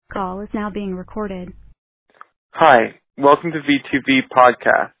Call is now being recorded. Hi, welcome to V2V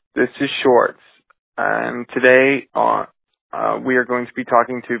Podcast. This is Shorts, and today we are going to be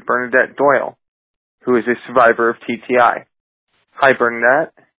talking to Bernadette Doyle, who is a survivor of TTI. Hi,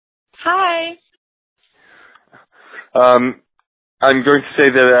 Bernadette. Hi. I'm going to say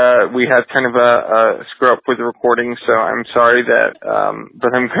that we had kind of a screw up with the recording, so I'm sorry that,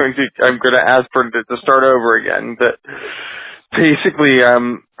 but I'm going to ask Bernadette to start over again. But basically,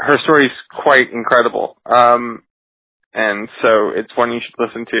 her story is quite incredible. And so it's one you should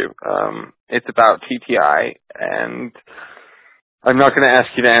listen to. It's about TTI, and I'm not going to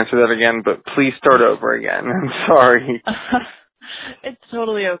ask you to answer that again, but please start over again. I'm sorry. It's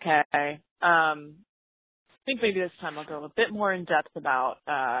totally okay. I think maybe this time I'll go a bit more in depth about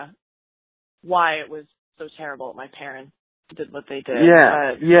why it was so terrible that my parents did what they did.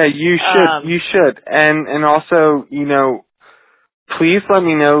 Yeah, you should. And also, please let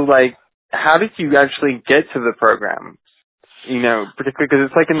me know, how did you actually get to the program? Particularly because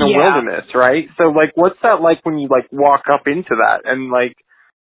it's in the wilderness, right? So what's that like when you walk up into that and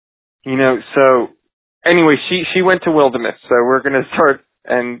so anyway, she went to wilderness, so we're going to start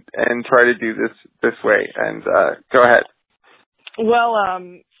and try to do this way, and go ahead. Well,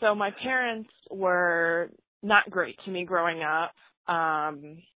 so my parents were not great to me growing up.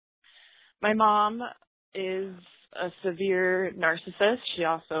 My mom is a severe narcissist. She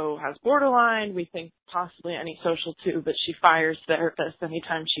also has borderline. We think possibly antisocial too, but she fires therapists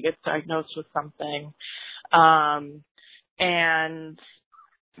anytime she gets diagnosed with something. And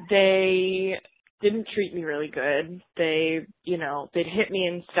they didn't treat me really good. They'd hit me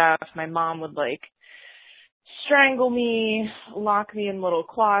and stuff. My mom would strangle me, lock me in little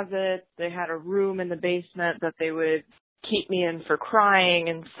closets. They had a room in the basement that they would keep me in for crying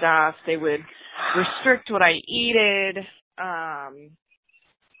and stuff. They would restrict what I eated.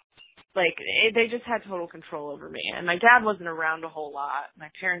 They just had total control over me. And my dad wasn't around a whole lot. My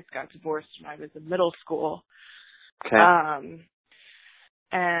parents got divorced when I was in middle school. Okay.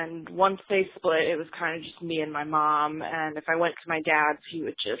 And once they split, it was kind of just me and my mom. And if I went to my dad's, he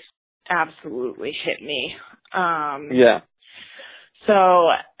would just absolutely hit me. Yeah. So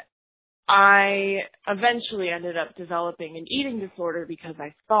I eventually ended up developing an eating disorder because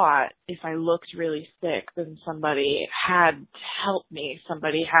I thought if I looked really sick, then somebody had to help me.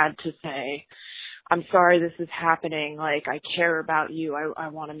 Somebody had to say, I'm sorry this is happening. I care about you. I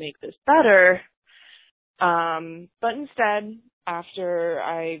want to make this better. But instead, after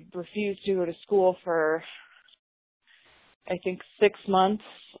I refused to go to school for, I think, 6 months,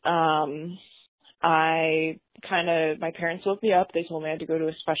 my parents woke me up. They told me I had to go to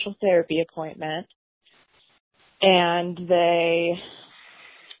a special therapy appointment. And they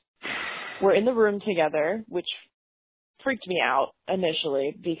were in the room together, which freaked me out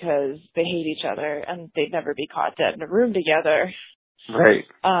initially because they hate each other and they'd never be caught dead in a room together. Right.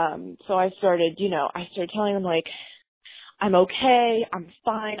 So I started telling them, I'm okay, I'm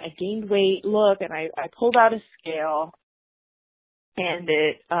fine, I gained weight, look, and I pulled out a scale, and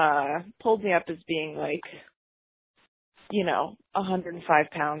it pulled me up as being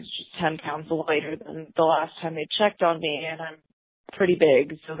 105 pounds, just 10 pounds lighter than the last time they checked on me, and I'm pretty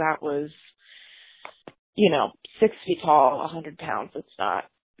big, so that was, 6 feet tall, 100 pounds. It's not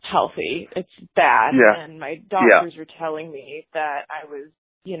healthy. It's bad. Yeah. And my doctors were telling me that I was,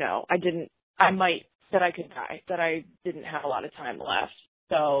 that I could die, that I didn't have a lot of time left.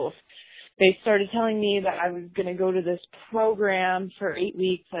 So they started telling me that I was going to go to this program for 8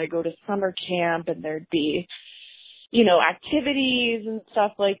 weeks. I'd go to summer camp and there'd be, activities and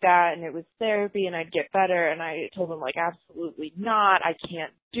stuff like that. And it was therapy and I'd get better. And I told them absolutely not. I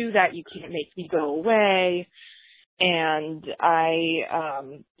can't do that. You can't make me go away. And I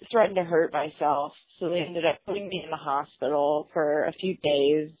threatened to hurt myself. So they ended up putting me in the hospital for a few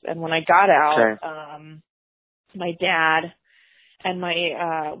days. And when I got out, my dad and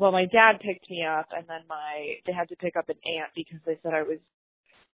my dad picked me up, and then they had to pick up an aunt because they said I was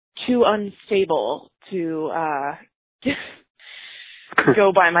too unstable to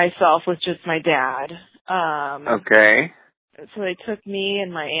go by myself with just my dad. Okay. So they took me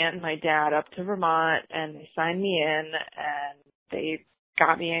and my aunt and my dad up to Vermont, and they signed me in, and they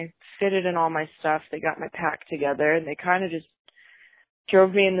got me fitted in all my stuff. They got my pack together, and they kind of just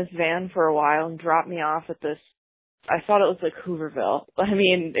drove me in this van for a while and dropped me off at this, I thought it was Hooverville. I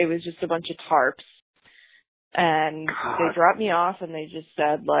mean, it was just a bunch of tarps. And they dropped me off, and they just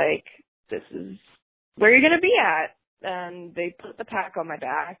said, this is where you're going to be at. And they put the pack on my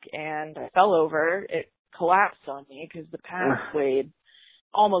back, and I fell over. It collapsed on me because the pack weighed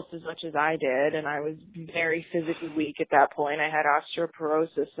almost as much as I did, and I was very physically weak at that point. I had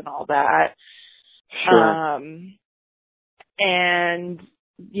osteoporosis and all that. Sure. And,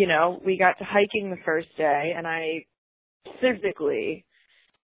 you know, we got to hiking the first day, and I physically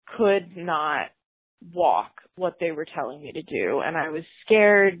could not walk what they were telling me to do, and I was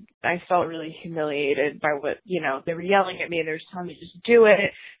scared. I felt really humiliated by what, you know, they were yelling at me, and they were telling me, just do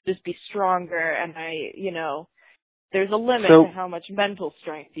it, just be stronger, and there's a limit to how much mental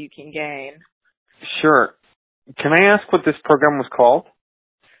strength you can gain. Sure. Can I ask what this program was called?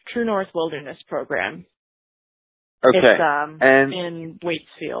 True North Wilderness Program. Okay. It's and in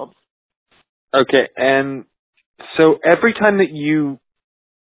Waitsfield. Okay, and so every time that you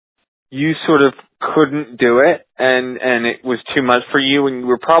sort of couldn't do it, and it was too much for you, and you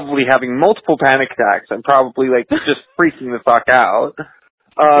were probably having multiple panic attacks and probably like just freaking the fuck out.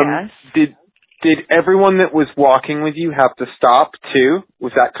 Yes. Did everyone that was walking with you have to stop too?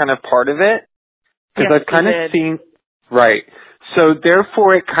 Was that kind of part of it? Because Yes, I've kind of seen, right. So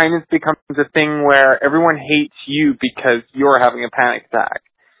therefore it kind of becomes a thing where everyone hates you because you're having a panic attack.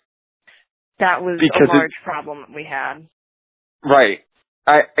 That was a large problem that we had. Right.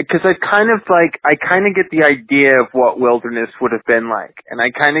 Because I kind of get the idea of what wilderness would have been like. And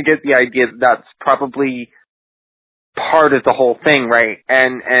I kind of get the idea that that's probably part of the whole thing, right?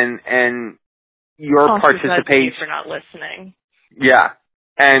 And your participation for not listening. Yeah.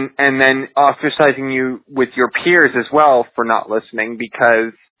 And then ostracizing you with your peers as well for not listening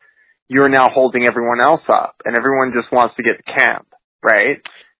because you're now holding everyone else up and everyone just wants to get to camp, right?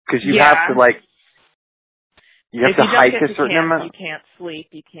 Because you have to you have to hike a certain amount. You can't sleep,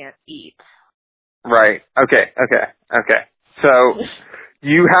 you can't eat. Right. Okay. So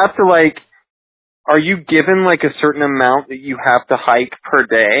you have to are you given a certain amount that you have to hike per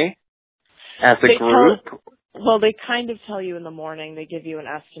day as a group? Well, they kind of tell you in the morning. They give you an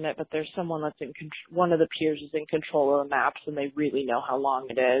estimate, but there's someone that's in one of the peers is in control of the maps, and they really know how long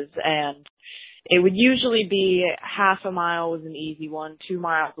it is. And it would usually be half a mile was an easy one, 2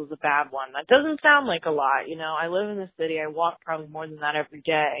 miles was a bad one. That doesn't sound like a lot, you know. I live in the city. I walk probably more than that every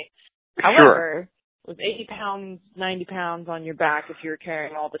day. However, it was 80 pounds, 90 pounds on your back if you were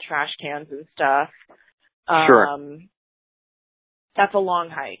carrying all the trash cans and stuff. That's a long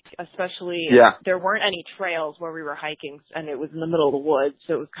hike, especially there weren't any trails where we were hiking, and it was in the middle of the woods,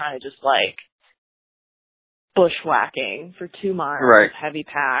 so it was kind of just like bushwhacking for 2 miles with heavy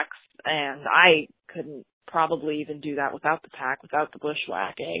packs, and I couldn't probably even do that without the pack, without the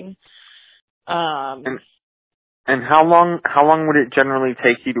bushwhacking. And how long would it generally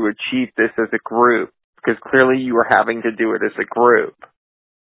take you to achieve this as a group? Because clearly you were having to do it as a group.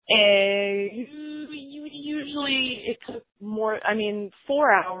 Usually it took more,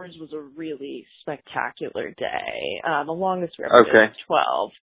 4 hours was a really spectacular day. The longest we ever did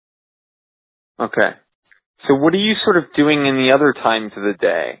was 12. Okay. So what are you sort of doing in the other times of the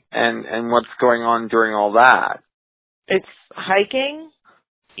day? And what's going on during all that? It's hiking,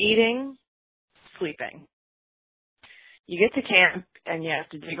 eating, sleeping. You get to camp and you have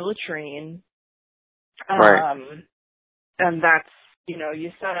to dig a latrine. And that's,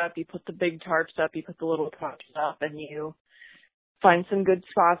 you set up, you put the big tarps up, you put the little tarps up, and you find some good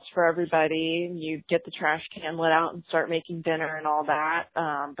spots for everybody, and you get the trash can let out and start making dinner and all that.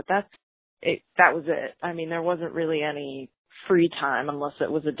 But that was it. There wasn't really any free time unless it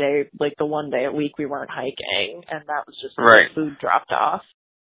was a day, like the one day a week we weren't hiking, and that was just when the food dropped off.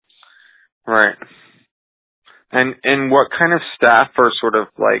 Right. And what kind of staff are sort of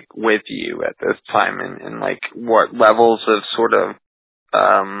with you at this time, and what levels of sort of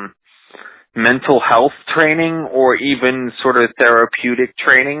mental health training or even sort of therapeutic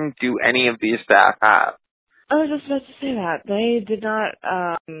training do any of these staff have? I was just about to say that. They did not,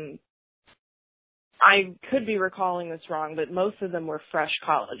 I could be recalling this wrong, but most of them were fresh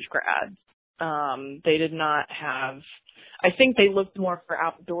college grads. They did not have, I think they looked more for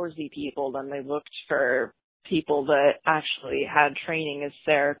outdoorsy people than they looked for people that actually had training as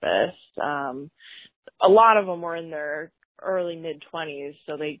therapists. A lot of them were in their early mid-20s,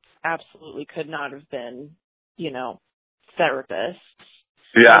 so they absolutely could not have been, therapists.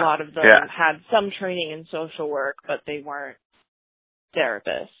 Yeah. A lot of them had some training in social work, but they weren't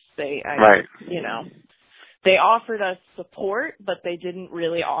therapists. They offered us support, but they didn't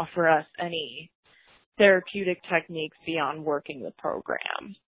really offer us any therapeutic techniques beyond working the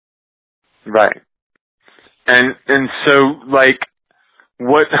program. Right. And so,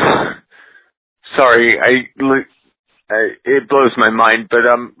 what, sorry, it blows my mind. But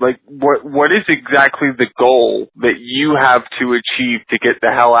like, what is exactly the goal that you have to achieve to get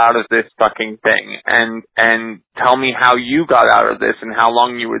the hell out of this fucking thing? And tell me how you got out of this and how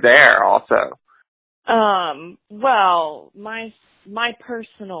long you were there, also. Well, my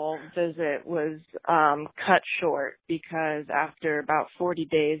personal visit was cut short because after about 40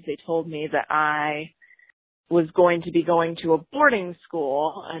 days, they told me that I was going to be going to a boarding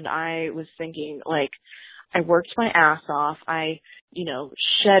school, and I was thinking, like, I worked my ass off. I,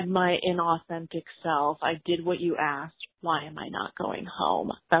 shed my inauthentic self. I did what you asked. Why am I not going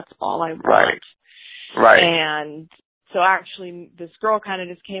home? That's all I want. Right. And so actually, this girl kind of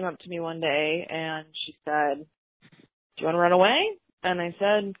just came up to me one day, and she said, do you want to run away? And I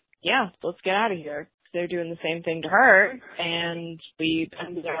said, yeah, let's get out of here. They're doing the same thing to her, and we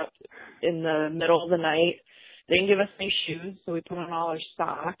ended up in the middle of the night. They didn't give us any shoes, so we put on all our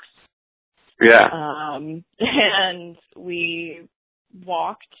socks. Yeah. And we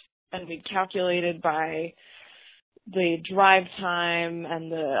walked, and we calculated by the drive time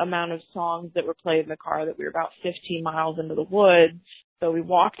and the amount of songs that were played in the car that we were about 15 miles into the woods. So we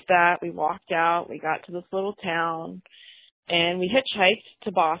walked that, we walked out, we got to this little town, and we hitchhiked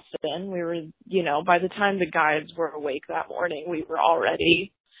to Boston. We were, by the time the guides were awake that morning, we were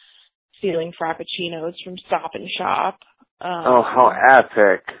already stealing frappuccinos from Stop and Shop. Oh, how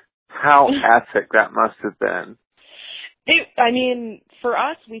epic. How epic that must have been. For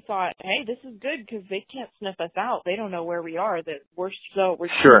us, we thought, hey, this is good because they can't sniff us out. They don't know where we are. That we're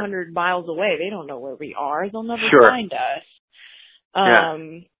 200 miles away. They don't know where we are. They'll never find us.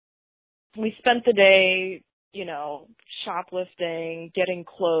 We spent the day, shoplifting, getting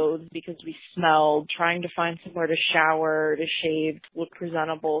clothes because we smelled, trying to find somewhere to shower, to shave, look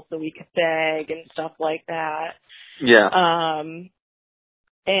presentable so we could beg and stuff like that. Yeah.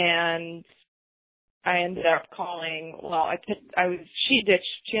 And I ended up calling, she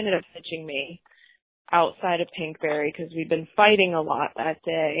ended up pitching me outside of Pinkberry because we'd been fighting a lot that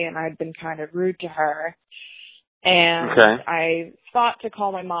day and I'd been kind of rude to her. And I thought to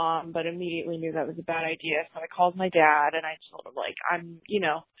call my mom, but immediately knew that was a bad idea. So I called my dad and I told him,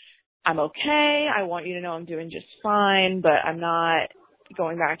 I'm okay. I want you to know I'm doing just fine, but I'm not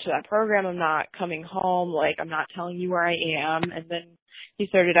going back to that program. I'm not coming home. I'm not telling you where I am. And then he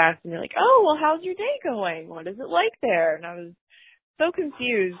started asking me oh, well, how's your day going? What is it like there? And I was so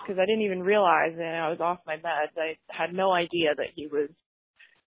confused because I didn't even realize it. I was off my meds. I had no idea that he was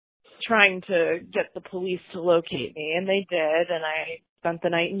trying to get the police to locate me, and they did. And I spent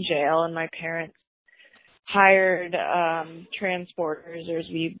the night in jail, and my parents hired transporters, or as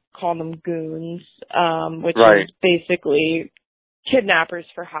we call them, goons, which is basically kidnappers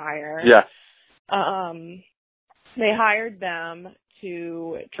for hire. Yeah. They hired them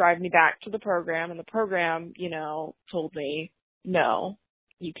to drive me back to the program, and the program, told me, no,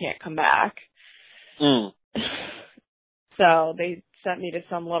 you can't come back. So they sent me to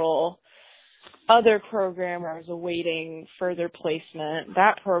some little other program where I was awaiting further placement.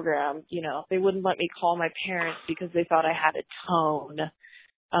 That program, they wouldn't let me call my parents because they thought I had a tone.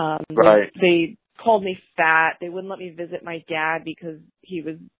 They called me fat. They wouldn't let me visit my dad because he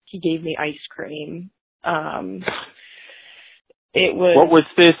gave me ice cream. What was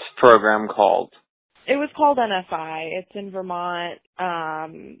this program called? It was called NFI. It's in Vermont.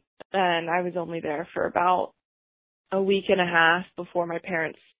 And I was only there for about a week and a half before my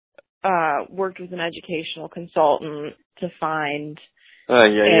parents worked with an educational consultant to find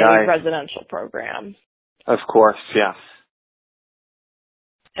a residential program. Of course, yes.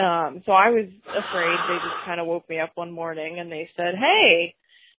 So I was afraid. They just kind of woke me up one morning and they said, hey,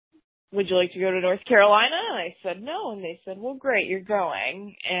 would you like to go to North Carolina? And I said no. And they said, well, great, you're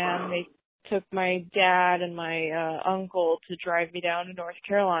going. And they took my dad and my uncle to drive me down to North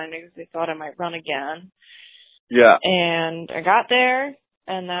Carolina because they thought I might run again. Yeah. And I got there,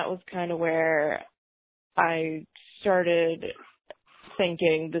 and that was kind of where I started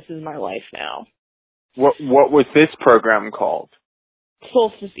thinking, this is my life now. What was this program called?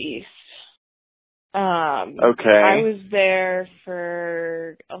 Solstice East. I was there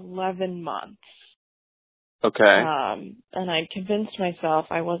for 11 months. Okay. And I convinced myself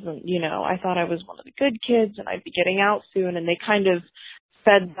I wasn't, I thought I was one of the good kids and I'd be getting out soon, and they kind of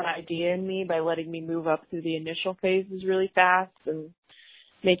fed that idea in me by letting me move up through the initial phases really fast and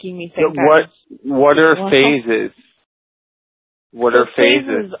making me think what are phases? What are phases?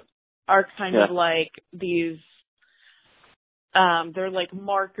 Phases are kind of like these, they're like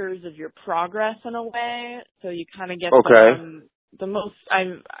markers of your progress in a way. So you kind of get them. The most,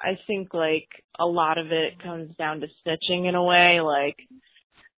 I think a lot of it comes down to snitching in a way,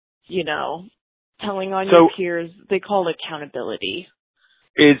 telling on your peers. They call it accountability.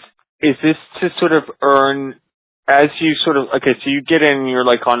 Is this to sort of earn, as you sort of, okay, so you get in and you're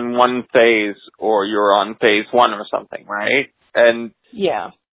like on one phase, or you're on phase 1 or something, right? And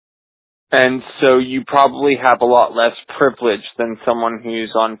yeah. And so you probably have a lot less privilege than someone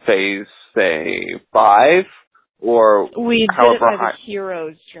who's on phase, say, 5, or we however did it by high. The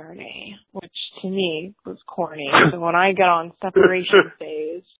hero's journey, which to me was corny. So when I got on separation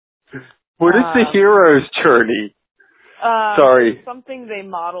phase. What is the hero's journey? Sorry. It's something they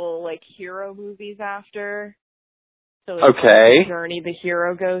model like hero movies after. So it's okay. the journey the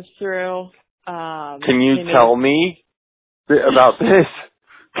hero goes through. Can you tell me about this?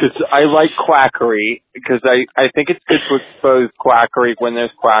 Because I like quackery, because I think it's good to expose quackery when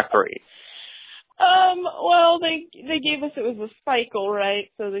there's quackery. Well, they gave us, it was a cycle, right?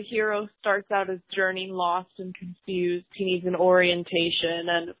 So the hero starts out as journey lost and confused. He needs an orientation.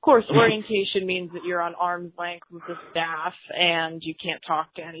 And of course, orientation means that you're on arm's length with the staff and you can't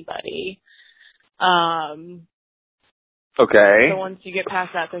talk to anybody. Okay. So once you get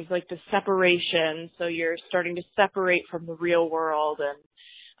past that, there's like the separation. So you're starting to separate from the real world and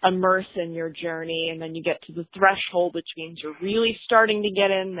immerse in your journey. And then you get to the threshold, which means you're really starting to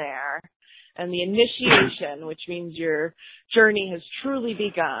get in there. And the initiation, which means your journey has truly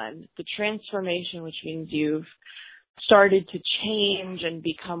begun. The transformation, which means you've started to change and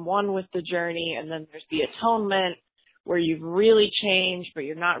become one with the journey. And then there's the atonement, where you've really changed, but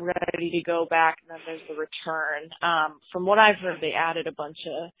you're not ready to go back. And then there's the return. From what I've heard, they added a bunch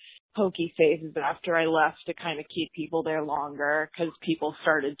of hokey phases after I left to kind of keep people there longer, because people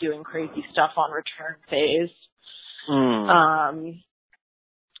started doing crazy stuff on return phase.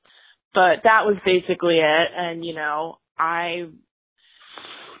 But that was basically it. And, you know, I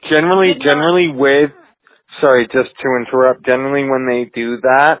generally when they do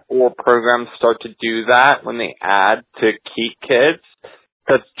that, or programs start to do that, when they add to keep kids,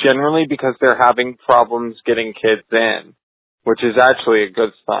 that's generally because they're having problems getting kids in, which is actually a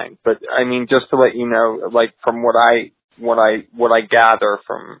good sign. But I mean, just to let you know, like from what I gather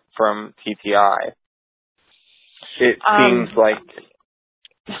from TTI, it seems like,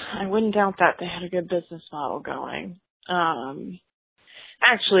 I wouldn't doubt that they had a good business model going.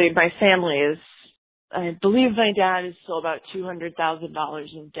 Actually, my family is, I believe my dad is still about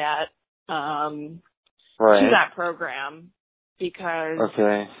 $200,000 in debt to that program, because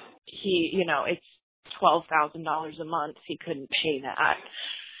he, you know, it's $12,000 a month. He couldn't pay that.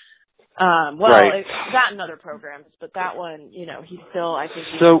 That and other programs, but that one, you know, he still, I think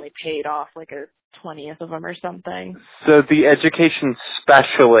he only paid off like a 20th of them or something. So the education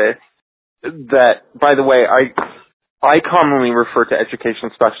specialist that, by the way, I commonly refer to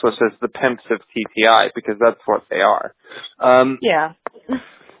education specialists as the pimps of TTI, because that's what they are. Yeah.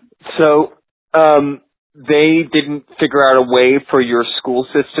 So they didn't figure out a way for your school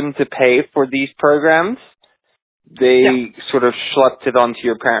system to pay for these programs? They sort of schlepped it onto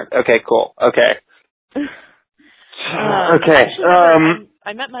your parents. Okay, cool. Okay.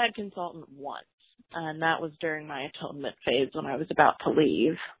 I met my head consultant once, and that was during my atonement phase when I was about to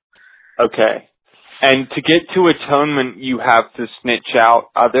leave. Okay. And to get to atonement, you have to snitch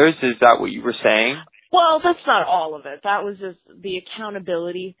out others? Is that what you were saying? Well, that's not all of it. That was just the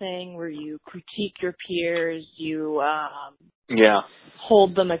accountability thing, where you critique your peers, you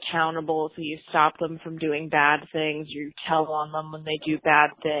hold them accountable, so you stop them from doing bad things, you tell on them when they do bad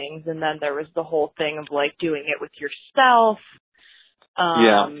things, and then there was the whole thing of like doing it with yourself.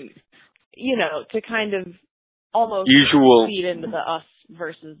 You know, to kind of almost feed into the us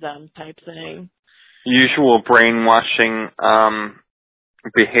versus them type thing. Usual brainwashing,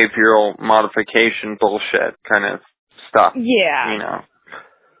 behavioral modification bullshit kind of stuff. Yeah. You know.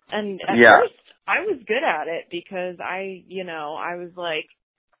 And at first, I was good at it, because I was like,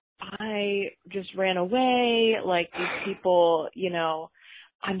 I just ran away. Like, these people, you know,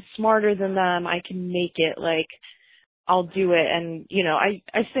 I'm smarter than them. I can make it. Like, I'll do it. And, you know, I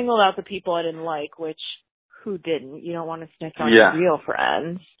singled out the people I didn't like, which who didn't? You don't want to snitch on your real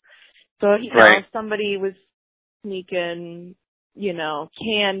friends. So, you know, if somebody was sneaking, you know,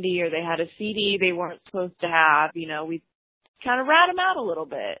 candy, or they had a CD they weren't supposed to have, you know, we kind of rat them out a little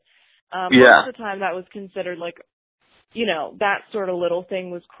bit. Most of the time that was considered like, you know, that sort of little thing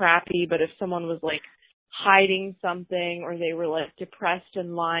was crappy, but if someone was like hiding something, or they were like depressed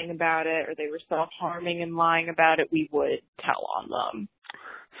and lying about it, or they were self-harming and lying about it, we would tell on them.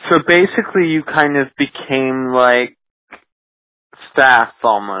 So basically you kind of became like staff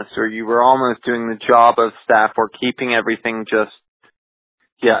almost, or you were almost doing the job of staff, or keeping everything just,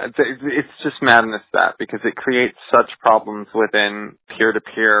 Yeah, it's just madness because it creates such problems within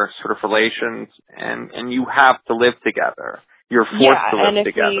peer-to-peer sort of relations, and you have to live together. You're forced to live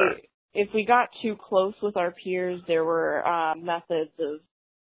together. If we got too close with our peers, there were methods of,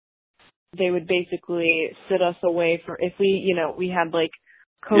 they would basically sit us away from, if we had like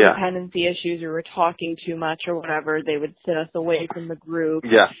codependency issues or were talking too much or whatever, they would sit us away from the group.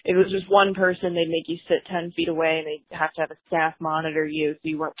 Yeah. If it was just one person, they'd make you sit 10 feet away and they'd have to have a staff monitor you so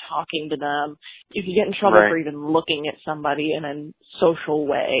you weren't talking to them. You could get in trouble for even looking at somebody in a social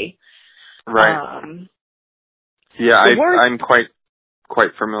way. Right. I'm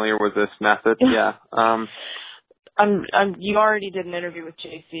quite familiar with this method. Yeah. You already did an interview with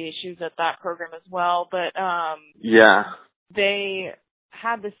JC. She was at that program as well, but they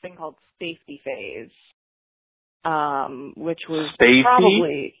had this thing called safety phase, which was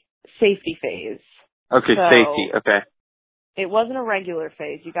probably safety phase. Okay, so safety. Okay. It wasn't a regular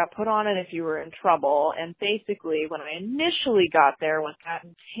phase. You got put on it if you were in trouble, and basically when I initially got there, what that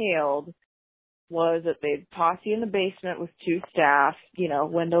entailed was that they'd toss you in the basement with two staff,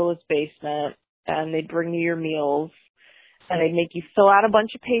 windowless basement, and they'd bring you your meals, and they'd make you fill out a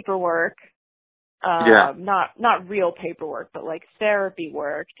bunch of paperwork. Not real paperwork, but like therapy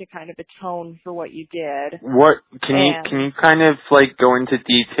work to kind of atone for what you did. What can you kind of like go into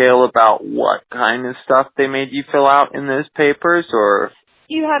detail about what kind of stuff they made you fill out in those papers, or?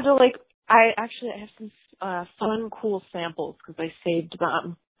 You had to I have some fun, cool samples because I saved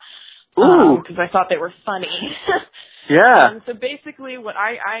them. Because I thought they were funny. Yeah. So basically, what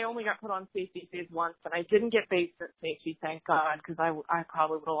I only got put on safety phase once, and I didn't get basement safety, thank God, because I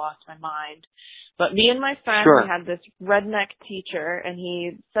probably would have lost my mind. But me and my friend, we had this redneck teacher, and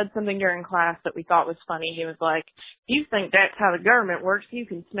he said something during class that we thought was funny. He was like, "If you think that's how the government works, you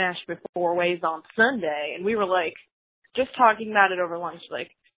can smash before ways on Sunday." And we were like, just talking about it over lunch, like,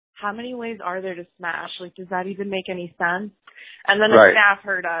 how many ways are there to smash? Like, does that even make any sense? And then the staff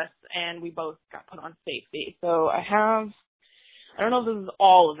heard us, and we both got put on safety. So I don't know if this is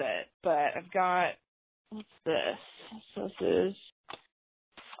all of it, but I've got, what's this? So this is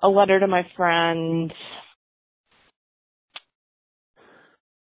a letter to my friend.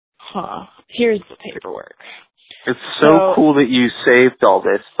 Here's the paperwork. It's so cool that you saved all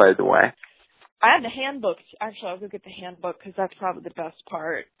this, by the way. I had the handbook. Actually, I'll go get the handbook because that's probably the best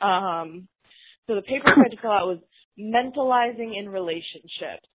part. So the paperwork I had to fill out was mentalizing in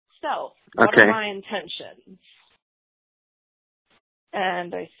relationships. So, what are my intentions?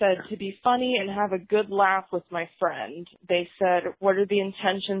 And I said to be funny and have a good laugh with my friend. They said, what are the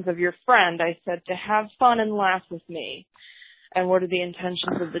intentions of your friend? I said to have fun and laugh with me. And what are the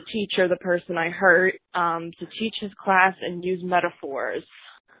intentions of the teacher, the person I hurt? To teach his class and use metaphors.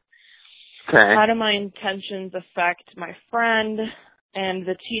 Okay. How do my intentions affect my friend and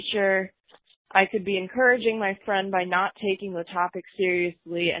the teacher? I could be encouraging my friend by not taking the topic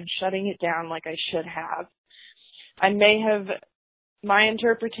seriously and shutting it down like I should have. My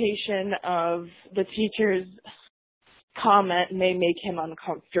interpretation of the teacher's comment may make him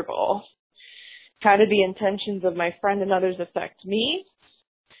uncomfortable. How do the intentions of my friend and others affect me?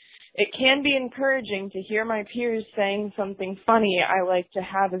 It can be encouraging to hear my peers saying something funny. I like to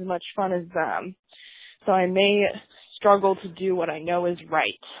have as much fun as them. So I may struggle to do what I know is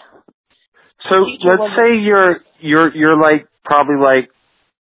right. So let's say you're like probably like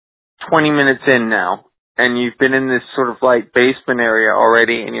 20 minutes in now, and you've been in this sort of like basement area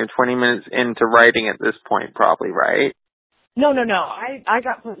already, and you're 20 minutes into writing at this point, probably, right? No. I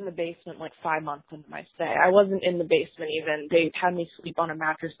got put in the basement like 5 months into my stay. I wasn't in the basement even. They had me sleep on a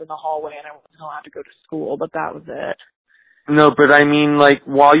mattress in the hallway, and I wasn't allowed to go to school, but that was it. No, but I mean, like,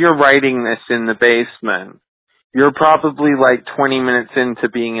 while you're writing this in the basement, you're probably like 20 minutes into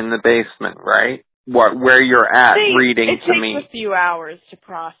being in the basement, right? Where you're at reading to me. It takes a few hours to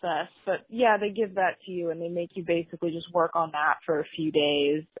process, but yeah, they give that to you and they make you basically just work on that for a few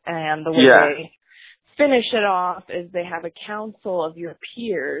days. And the way they finish it off is they have a council of your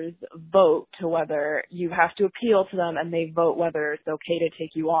peers vote to whether you have to appeal to them, and they vote whether it's okay to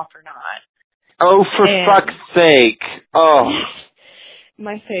take you off or not. Oh, for fuck's sake. Oh.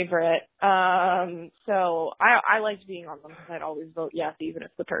 My favorite. So I liked being on them because I'd always vote yes, even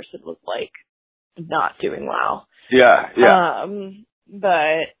if the person was like not doing well. Yeah.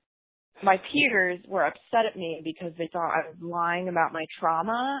 But my peers were upset at me because they thought I was lying about my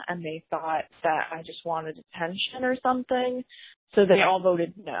trauma, and they thought that I just wanted attention or something. So they all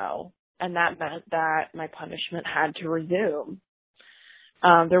voted no, and that meant that my punishment had to resume.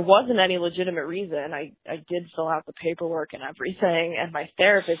 There wasn't any legitimate reason. I did fill out the paperwork and everything, and my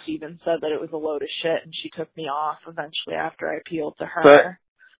therapist even said that it was a load of shit, and she took me off eventually after I appealed to her.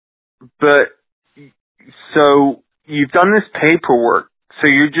 but so you've done this paperwork, so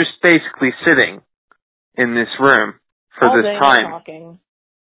you're just basically sitting in this room for all this day time. talking.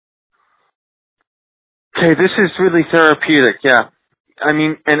 Okay, this is really therapeutic, yeah. I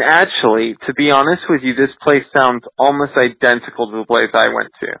mean, and actually, to be honest with you, this place sounds almost identical to the place I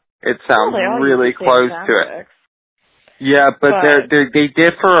went to. It sounds They all really use the same close to it. tactics. Yeah, but they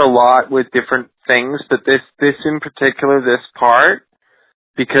differ a lot with different things, but this in particular, this part,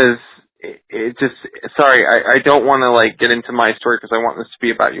 because it just, sorry, I don't want to like get into my story because I want this to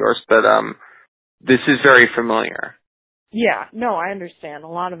be about yours, but this is very familiar. Yeah, no, I understand. A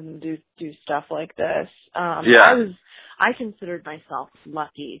lot of them do stuff like this. Yeah. I considered myself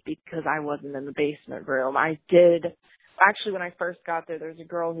lucky because I wasn't in the basement room. I did, actually when I first got there was a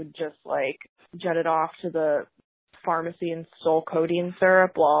girl who just like jetted off to the pharmacy and stole codeine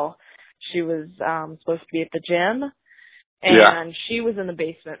syrup while she was supposed to be at the gym. And she was in the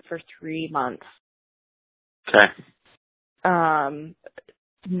basement for 3 months. Okay.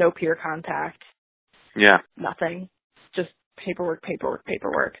 No peer contact. Yeah. Nothing. Just paperwork.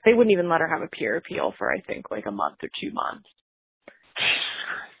 They wouldn't even let her have a peer appeal for, I think, like a month or 2 months.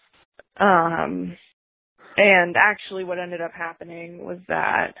 And actually what ended up happening was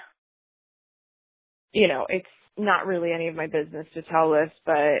that, you know, it's not really any of my business to tell this,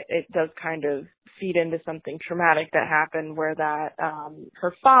 but it does kind of feed into something traumatic that happened where that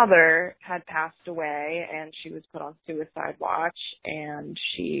her father had passed away and she was put on suicide watch, and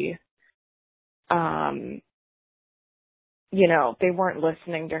she you know, they weren't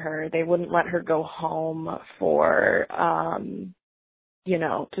listening to her. They wouldn't let her go home for you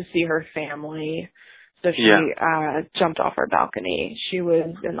know, to see her family. So she jumped off our balcony. She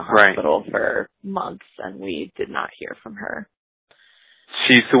was in the hospital for months, and we did not hear from her.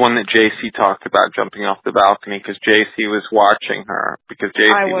 She's the one that JC talked about jumping off the balcony because JC was watching her because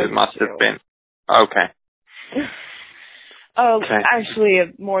JC must have been. Okay. Okay.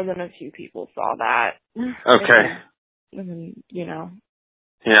 Actually, more than a few people saw that. Okay. And then, you know.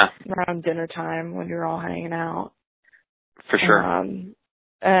 Yeah. Around dinner time when you're all hanging out. For sure.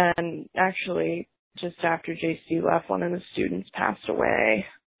 And actually, just after JC left, one of the students passed away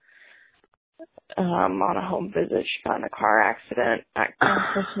on a home visit. She got in a car accident on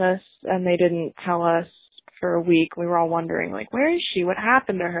Christmas, and they didn't tell us for a week. We were all wondering, like, where is she? What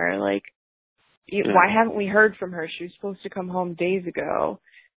happened to her? Like, why haven't we heard from her? She was supposed to come home days ago,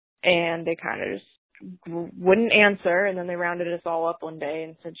 and they kind of just wouldn't answer, and then they rounded us all up one day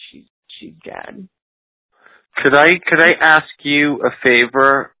and said she's dead. Could I ask you a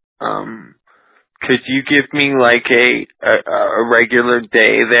favor? Could you give me like a regular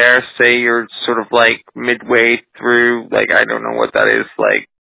day there? Say you're sort of like midway through, like I don't know what that is like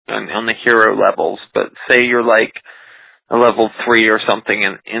on the hero levels, but say you're like a level 3 or something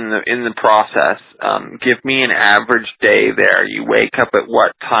in the process. Give me an average day there. You wake up at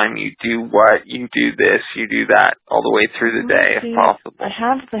what time, you do what, you do this, you do that, all the way through the day if possible. I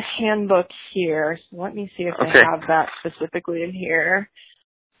have the handbook here, so let me see if they have that specifically in here.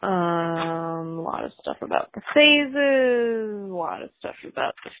 A lot of stuff about the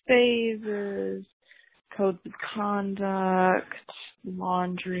phases, codes of conduct,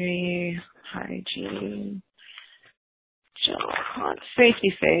 laundry, hygiene, general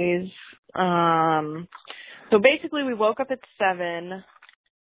safety phase. So basically we woke up at 7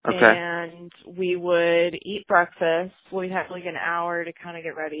 and we would eat breakfast. We'd have like an hour to kind of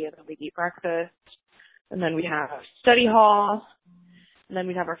get ready, and then we'd eat breakfast, and then we'd have study hall, and then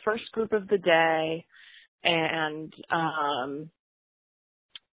we'd have our first group of the day, and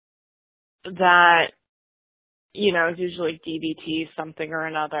that, you know, is usually DBT, something or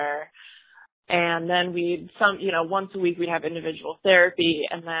another. And then once a week we'd have individual therapy,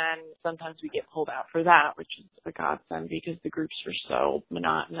 and then sometimes we get pulled out for that, which is a godsend because the groups were so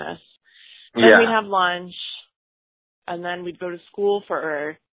monotonous. Then we'd have lunch, and then we'd go to school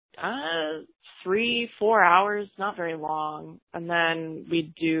for 3-4 hours, not very long, and then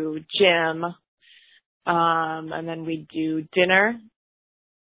we'd do gym, and then we'd do dinner.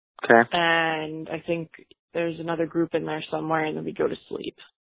 Okay. And I think there's another group in there somewhere, and then we'd go to sleep.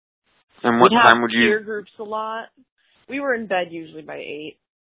 And what time would you? Peer groups a lot. We were in bed usually by 8.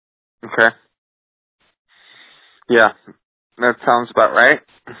 Okay. Yeah, that sounds about right.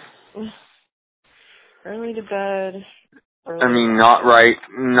 Early to bed. I mean, not right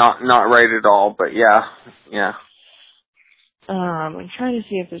at all, but yeah. I'm trying to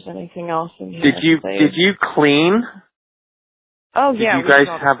see if there's anything else in here. Did you clean? Oh yeah, you guys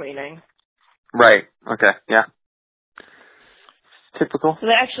have cleaning. Right. Okay. Yeah. Typical. So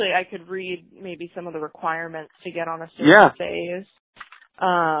actually, I could read maybe some of the requirements to get on a certain phase.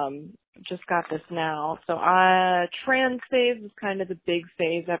 Just got this now. So, trans phase is kind of the big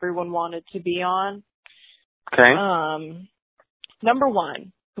phase everyone wanted to be on. Okay. Number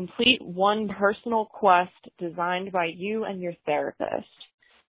 1, complete one personal quest designed by you and your therapist.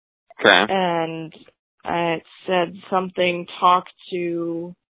 Okay. And it said something, talk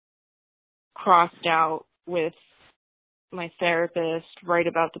to, crossed out with my therapist, write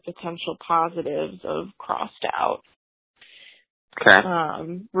about the potential positives of crossed out. Okay.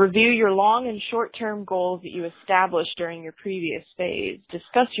 Review your long and short-term goals that you established during your previous phase.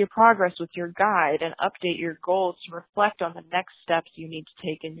 Discuss your progress with your guide and update your goals to reflect on the next steps you need to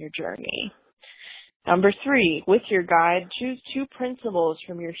take in your journey. Number 3, with your guide, choose 2 principles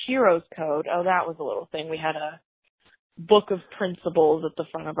from your hero's code. Oh, that was a little thing. We had a book of principles at the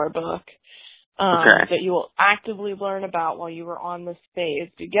front of our book. That you will actively learn about while you are on this phase.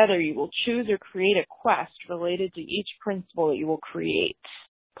 Together, you will choose or create a quest related to each principle that you will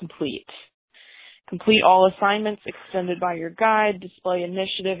complete. Complete all assignments extended by your guide. Display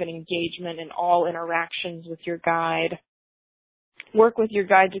initiative and engagement in all interactions with your guide. Work with your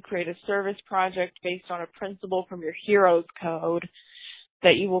guide to create a service project based on a principle from your hero's code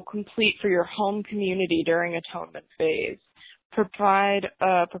that you will complete for your home community during atonement phase. Provide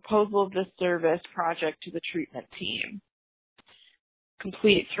a proposal of this service project to the treatment team.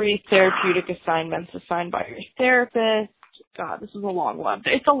 Complete 3 therapeutic assignments assigned by your therapist. God, this is a long one.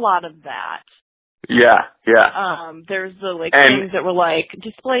 It's a lot of that. Yeah. There's the things that were like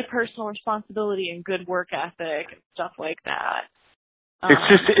display personal responsibility and good work ethic and stuff like that.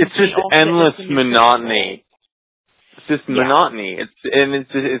 It's just endless monotony. It's just monotony.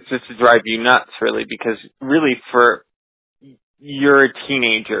 It's just to drive you nuts, really, because really you're a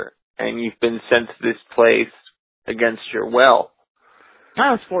teenager and you've been sent to this place against your will.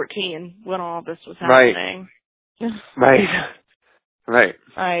 I was 14 when all this was happening. Right.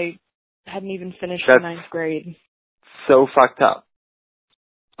 I hadn't even finished the 9th grade. So fucked up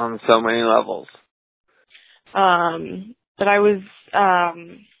on so many levels. But I was, I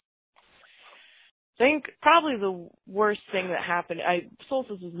think probably the worst thing that happened,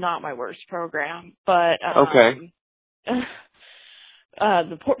 Solstice was not my worst program, but, okay.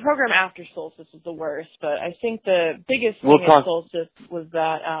 The program after Solstice was the worst, but I think the biggest thing at Solstice was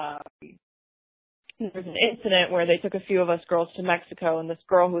that there was an incident where they took a few of us girls to Mexico, and this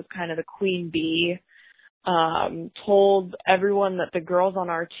girl who was kind of the queen bee told everyone that the girls on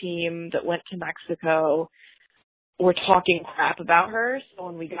our team that went to Mexico were talking crap about her. So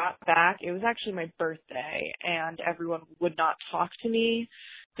when we got back, it was actually my birthday, and everyone would not talk to me.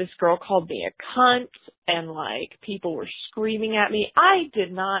 This girl called me a cunt, and people were screaming at me. I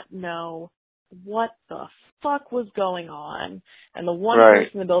did not know what the fuck was going on. And the one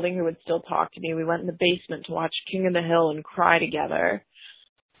person in the building who would still talk to me, we went in the basement to watch King of the Hill and cry together.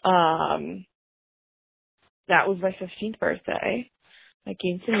 That was my 15th birthday, my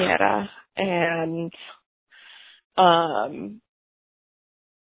quinceañera, and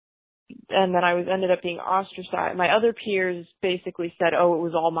then I ended up being ostracized. My other peers basically said, oh, it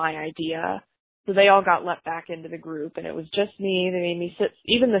was all my idea. So they all got let back into the group, and it was just me. They made me sit.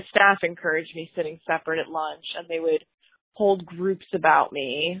 Even the staff encouraged me sitting separate at lunch, and they would hold groups about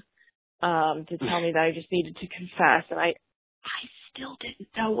me to tell me that I just needed to confess. And I still didn't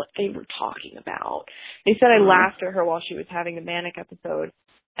know what they were talking about. They said I laughed at her while she was having a manic episode.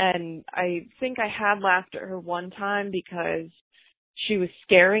 And I think I had laughed at her one time because she was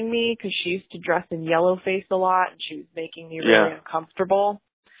scaring me because she used to dress in yellow face a lot, and she was making me really uncomfortable.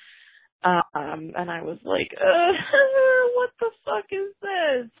 And I was like, what the fuck is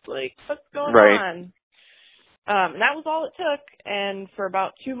this? What's going on? And that was all it took. And for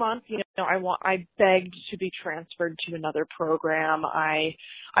about 2 months, I begged to be transferred to another program. I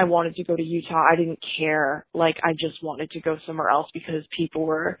wanted to go to Utah. I didn't care. I just wanted to go somewhere else because people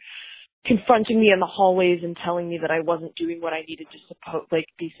were confronting me in the hallways and telling me that I wasn't doing what I needed to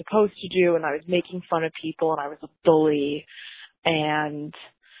be supposed to do, and I was making fun of people, and I was a bully, and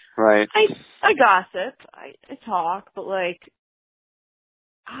I gossip, I talk, but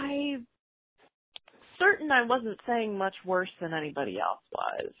I'm certain I wasn't saying much worse than anybody else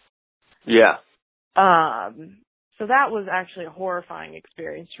was. Yeah. So that was actually a horrifying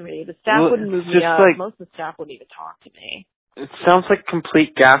experience for me. The staff wouldn't move me up. Most of the staff wouldn't even talk to me. It sounds like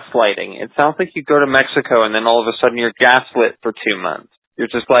complete gaslighting. It sounds like you go to Mexico and then all of a sudden you're gaslit for 2 months. You're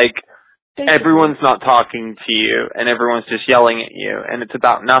just everyone's not talking to you and everyone's just yelling at you and it's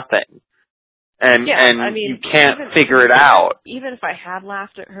about nothing. And you can't figure it out. Even if I had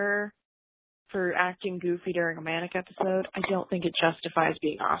laughed at her for acting goofy during a manic episode, I don't think it justifies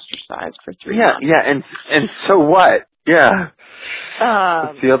being ostracized for 3 months. Yeah, and so what? Yeah.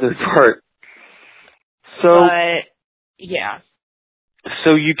 That's the other part. But, yeah.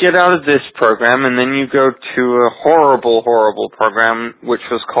 So you get out of this program, and then you go to a horrible, horrible program, which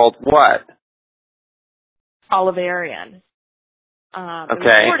was called what? Oliverian. It was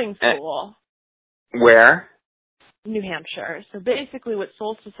Okay. boarding school. Where? New Hampshire. So basically what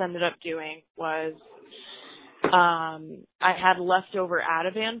Solstice ended up doing was I had leftover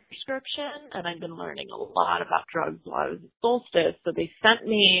Ativan prescription, and I'd been learning a lot about drugs while I was at Solstice. So they sent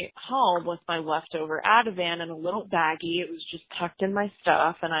me home with my leftover Ativan in a little baggie. It was just tucked in my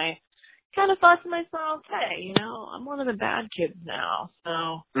stuff, and I kind of thought to myself, hey, you know, I'm one of the bad kids now,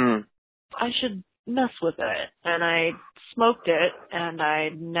 so I should mess with it. And I smoked it, and I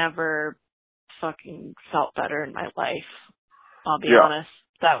never fucking felt better in my life. I'll be honest.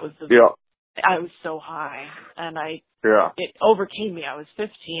 That was I was so high, and it overcame me. I was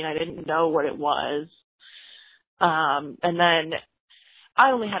 15. I didn't know what it was. And then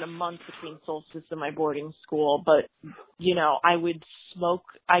I only had a month between Solstice and my boarding school, but, you know, I would smoke.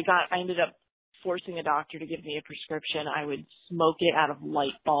 I ended up forcing a doctor to give me a prescription. I would smoke it out of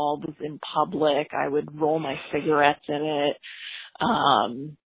light bulbs in public. I would roll my cigarettes in it.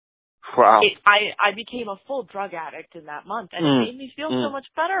 Wow. I became a full drug addict in that month, and it made me feel so much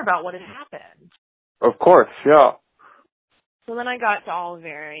better about what had happened. Of course, yeah. So then I got to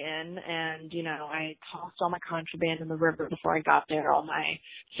Oliverian, and, you know, I tossed all my contraband in the river before I got there, all my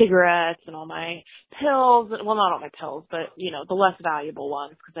cigarettes and all my pills. Well, not all my pills, but, you know, the less valuable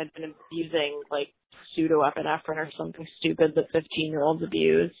ones, because I'd been using, like, pseudoepinephrine or something stupid that 15-year-olds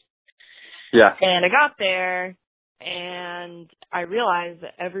abuse. Yeah. And I got there, and I realized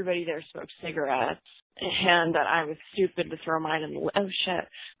that everybody there smoked cigarettes, and that I was stupid to throw mine in the that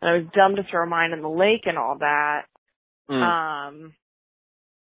I was dumb to throw mine in the lake and all that.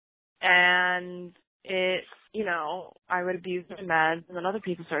 And it, you know, I would abuse my meds, and then other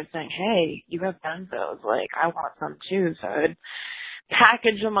people started saying, hey, you have benzos, like, I want some too. So I would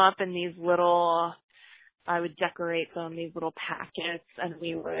package them up in these little, I would decorate them, these little packets, and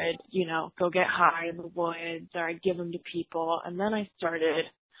we would, you know, go get high in the woods, or I'd give them to people. And then I started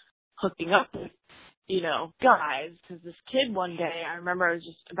hooking up with, you know, guys, because this kid one day, I remember I was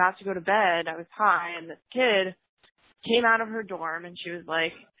just about to go to bed, I was high, and this kid came out of her dorm, and she was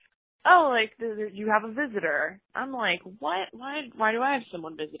like, oh, like, you have a visitor. I'm like, what? Why do I have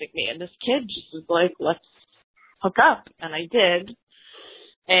someone visiting me? And this kid just was like, let's hook up. And I did.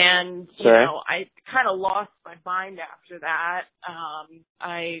 And, you know, I kind of lost my mind after that.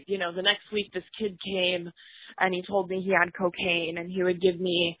 You know, the next week this kid came and he told me he had cocaine and he would give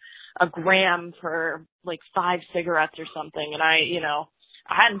me a gram for like 5 cigarettes or something. And you know,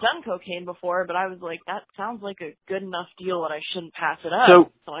 I hadn't done cocaine before, but I was like, that sounds like a good enough deal that I shouldn't pass it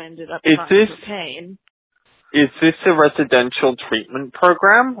up. So I ended up trying cocaine. Is this a residential treatment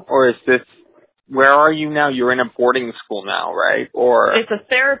program, or is this, where are you now? You're in a boarding school now, right? Or it's a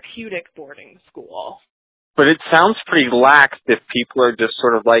therapeutic boarding school. But it sounds pretty lax if people are just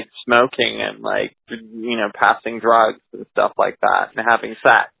sort of like smoking and like, you know, passing drugs and stuff like that and having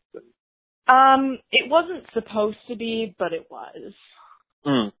sex. It wasn't supposed to be, but it was.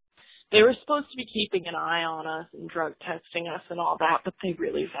 They were supposed to be keeping an eye on us and drug testing us and all that, but they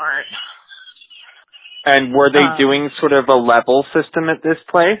really weren't. And were they doing sort of a level system at this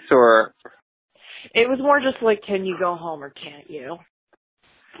place, or? It was more just like, can you go home or can't you?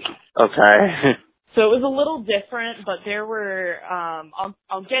 Okay. So it was a little different, but there were,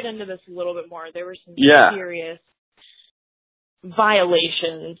 I'll get into this a little bit more. There were some serious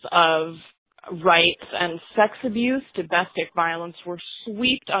violations of rights, and sex abuse, domestic violence were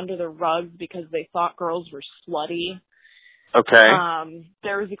swept under the rug because they thought girls were slutty. Okay.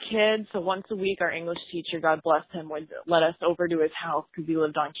 There was a kid, so once a week our English teacher, God bless him, would let us over to his house because he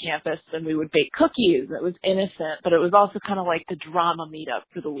lived on campus, and we would bake cookies. It was innocent, but it was also kind of like the drama meetup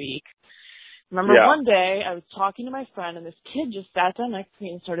for the week. Remember one day I was talking to my friend, and this kid just sat down next to me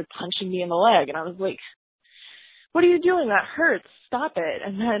and started punching me in the leg, and I was like, what are you doing? That hurts. Stop it.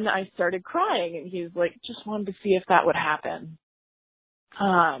 And then I started crying, and he was like, just wanted to see if that would happen.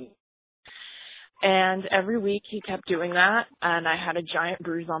 And every week he kept doing that, and I had a giant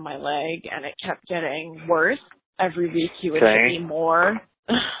bruise on my leg, and it kept getting worse. Every week he would hit me more.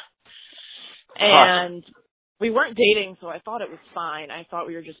 And we weren't dating, so I thought it was fine. I thought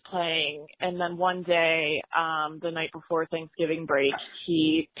we were just playing. And then one day, the night before Thanksgiving break,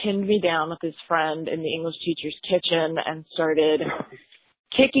 he pinned me down with his friend in the English teacher's kitchen and started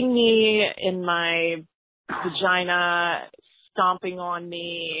kicking me in my vagina, stomping on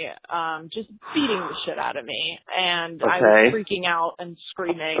me, just beating the shit out of me. And Okay. I was freaking out and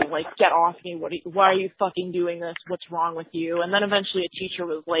screaming, like, get off me. Why are you fucking doing this? What's wrong with you? And then eventually a teacher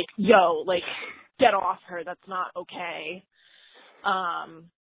was like, yo, like, get off her. That's not okay. And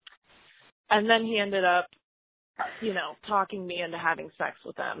then he ended up, talking me into having sex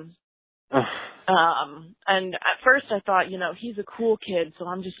with him. And at first I thought, he's a cool kid, so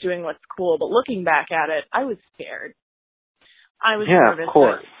I'm just doing what's cool. But looking back at it, I was scared. I was nervous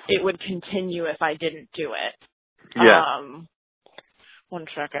that it would continue if I didn't do it. Yeah. 1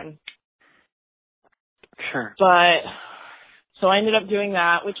 second. Sure. But, so I ended up doing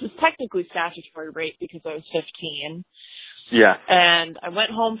that, which was technically statutory rape because I was 15. Yeah. And I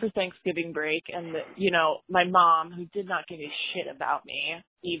went home for Thanksgiving break, and, my mom, who did not give a shit about me,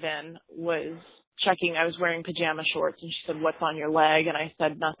 even, was checking. I was wearing pajama shorts, and she said, what's on your leg? And I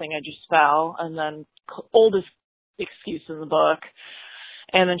said, nothing, I just fell. And then, oldest excuse in the book.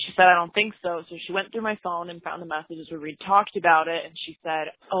 And then she said, I don't think so. So she went through my phone and found the messages where we talked about it, and she said,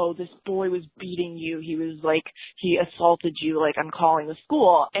 oh, this boy was beating you. He assaulted you, I'm calling the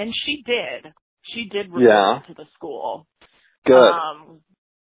school. And she did. She did report to the school. Good.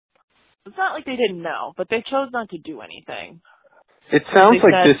 It's not like they didn't know, but they chose not to do anything. It sounds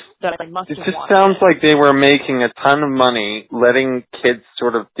like it just sounds like they were making a ton of money letting kids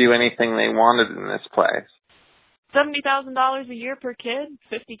sort of do anything they wanted in this place. $70,000 a year per kid?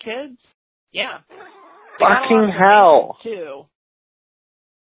 50 kids? Yeah. Fucking hell. Too.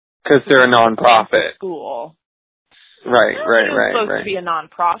 Because they're a non-profit. School. Right. It's supposed to be a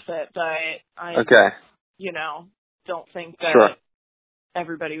non-profit, but I don't think that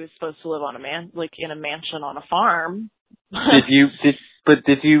everybody was supposed to live on in a mansion on a farm. Did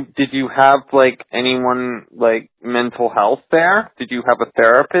you have anyone mental health there? Did you have a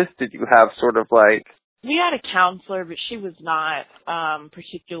therapist? Did you have sort of We had a counselor, but she was not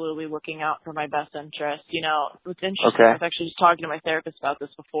particularly looking out for my best interest. What's interesting, I was actually just talking to my therapist about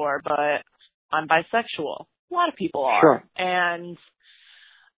this before, but I'm bisexual. A lot of people are. Sure. And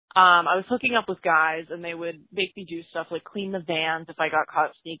I was hooking up with guys, and they would make me do stuff like clean the vans if I got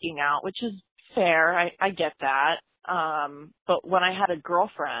caught sneaking out, which is fair. I get that. But when I had a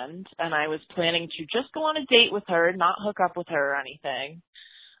girlfriend and I was planning to just go on a date with her, not hook up with her or anything,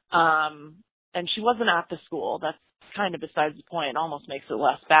 and she wasn't at the school. That's kind of besides the point. It almost makes it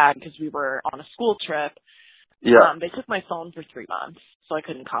less bad because we were on a school trip. Yeah. They took my phone for 3 months, so I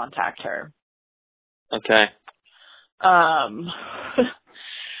couldn't contact her. Okay.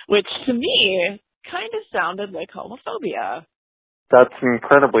 Which to me kind of sounded like homophobia. That's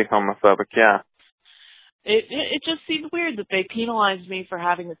incredibly homophobic, yeah. It just seemed weird that they penalized me for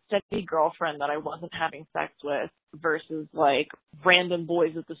having a steady girlfriend that I wasn't having sex with versus random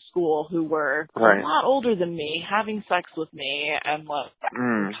boys at the school who were a lot older than me having sex with me and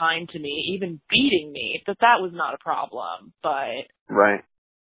kind to me, even beating me. That was not a problem, but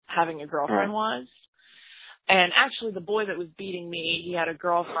having a girlfriend was. And actually, the boy that was beating me, he had a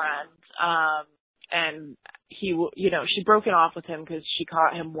girlfriend, and she broke it off with him because she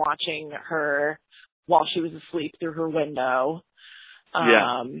caught him watching her while she was asleep through her window,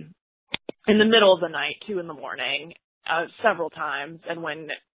 in the middle of the night, 2 a.m, several times. And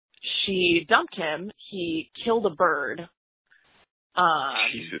when she dumped him, he killed a bird,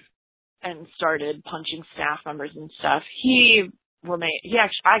 and started punching staff members and stuff.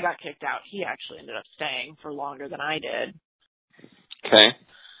 I got kicked out. He actually ended up staying for longer than I did. Okay.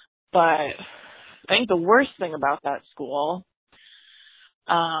 But I think the worst thing about that school,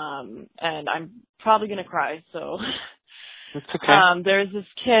 and I'm probably going to cry, so it's okay. There's this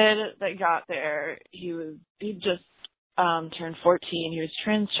kid that got there. He just turned 14. He was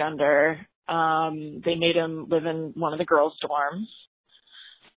transgender. They made him live in one of the girls' dorms.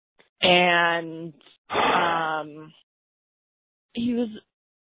 And he was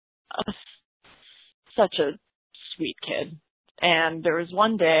such a sweet kid. And there was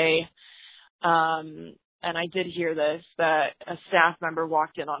one day, and I did hear this, that a staff member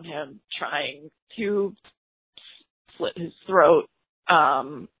walked in on him trying to slit his throat,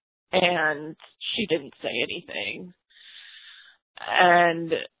 and she didn't say anything.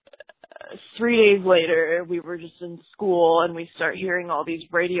 And 3 days later, we were just in school, and we start hearing all these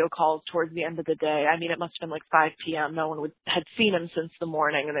radio calls towards the end of the day. I mean, it must have been 5 p.m. No one had seen him since the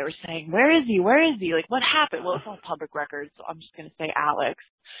morning, and they were saying, where is he? Where is he? What happened? Well, it's all public records, so I'm just going to say Alex.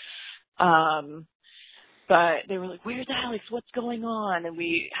 But they were like, where's Alex? What's going on? And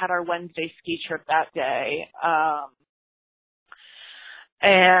we had our Wednesday ski trip that day.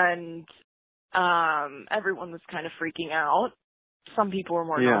 And everyone was kind of freaking out. some people were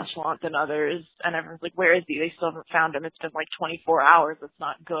more nonchalant than others, and everyone's like, where is he? They still haven't found him. It's been like 24 hours. That's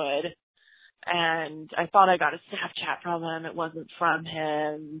not good. And I thought I got a Snapchat from him. It wasn't from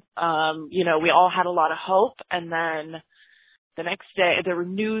him. We all had a lot of hope. And then the next day, there were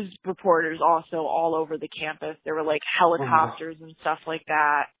news reporters also all over the campus. There were like helicopters and stuff like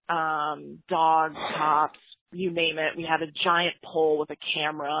that, dogs, cops, you name it. We had a giant pole with a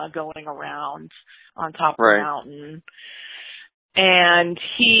camera going around on top of the mountain. And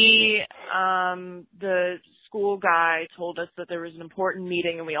the school guy told us that there was an important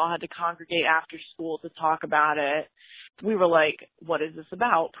meeting and we all had to congregate after school to talk about it. We were like, what is this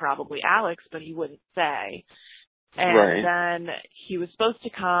about? Probably Alex, but he wouldn't say. And then he was supposed to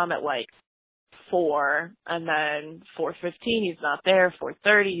come at like 4, and then 4:15 he's not there,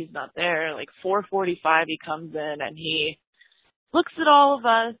 4:30 he's not there, like 4:45 he comes in and he looks at all of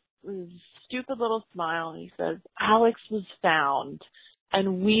us with a stupid little smile and he says, Alex was found.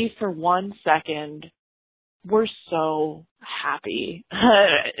 And we, for 1 second, were so happy.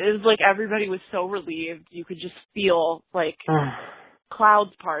 It was like everybody was so relieved. You could just feel like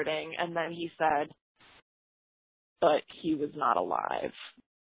clouds parting. And then he said, but he was not alive.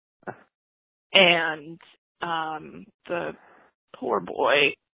 And the poor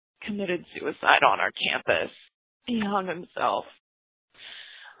boy committed suicide on our campus. He hung himself.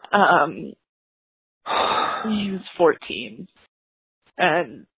 He was 14.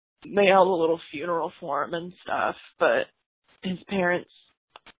 And they held a little funeral for him and stuff, but his parents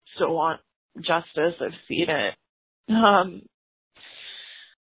still want justice. I've seen it.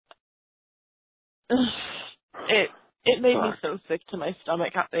 It made me so sick to my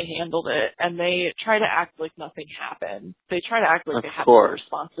stomach how they handled it, and they try to act like nothing happened. They try to act like they have no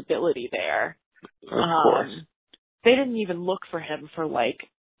responsibility there. Of course. They didn't even look for him for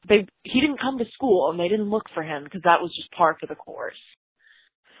he didn't come to school and they didn't look for him because that was just par for the course.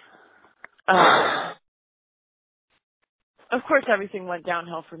 Of course, everything went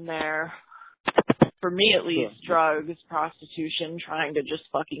downhill from there. For me, at least, drugs, prostitution, trying to just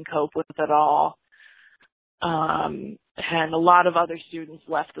fucking cope with it all. And a lot of other students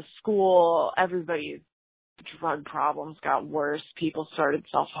left the school. Everybody's drug problems got worse. People started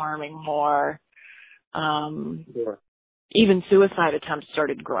self-harming more. Even suicide attempts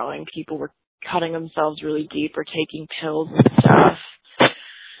started growing. People were cutting themselves really deep or taking pills and stuff.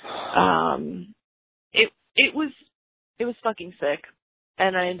 It was fucking sick.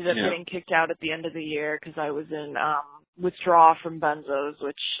 And I ended up getting kicked out at the end of the year because I was in withdrawal from benzos,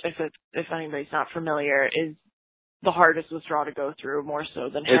 which, if anybody's not familiar, is the hardest withdrawal to go through, more so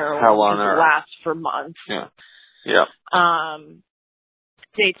than heroin, because it lasts for months.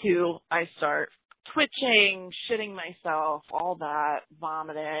 Day 2, I start twitching, shitting myself, all that,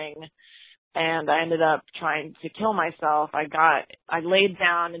 vomiting, and I ended up trying to kill myself. I laid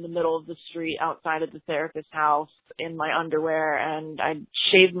down in the middle of the street outside of the therapist's house in my underwear, and I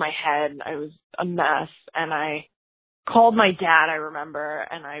shaved my head. I was a mess, and I called my dad, I remember,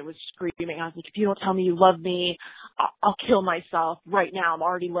 and I was screaming. I was like, if you don't tell me you love me, I'll kill myself right now. I'm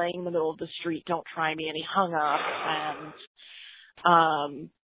already laying in the middle of the street. Don't try me. And he hung up, and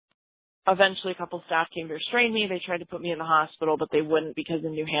eventually a couple staff came to restrain me. They tried to put me in the hospital, but they wouldn't, because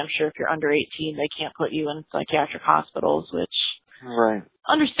in New Hampshire, if you're under 18, they can't put you in psychiatric hospitals, which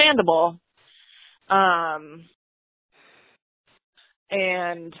understandable. And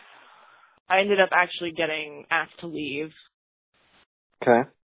I ended up actually getting asked to leave. Okay.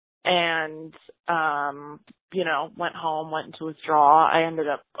 And, went home, went into withdrawal. I ended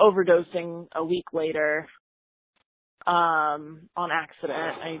up overdosing a week later. On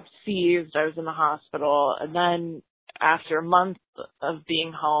accident. I seized, I was in the hospital, and then after a month of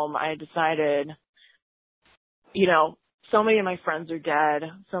being home, I decided, so many of my friends are dead,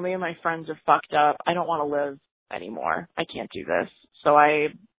 so many of my friends are fucked up, I don't want to live anymore. I can't do this. So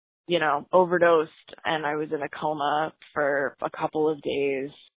I, overdosed, and I was in a coma for a couple of days,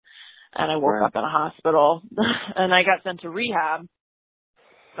 and I woke up in a hospital, and I got sent to rehab,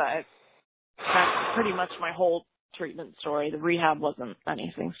 but that's pretty much my whole treatment story. The rehab wasn't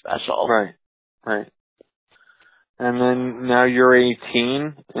anything special. Right. And then now you're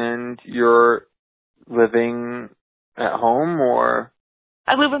 18 and you're living at home, or?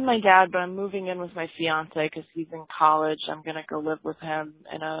 I live with my dad, but I'm moving in with my fiance because he's in college. I'm going to go live with him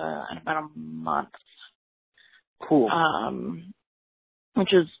in about a month. Cool.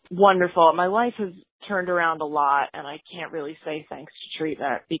 Which is wonderful. My life has turned around a lot, and I can't really say thanks to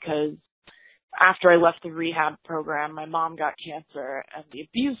treatment, because after I left the rehab program, my mom got cancer and the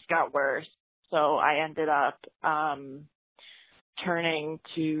abuse got worse. So I ended up turning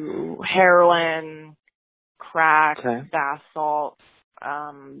to heroin, crack, Okay. bath salt,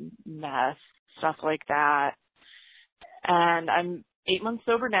 meth, stuff like that. And I'm 8 months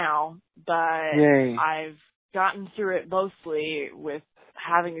sober now, but Yay. I've gotten through it mostly with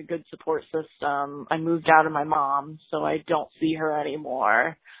having a good support system. I moved out of my mom, so I don't see her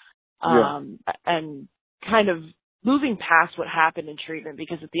anymore. And kind of moving past what happened in treatment,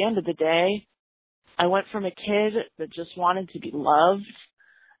 because at the end of the day, I went from a kid that just wanted to be loved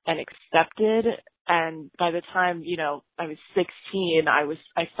and accepted, and by the time, I was 16, I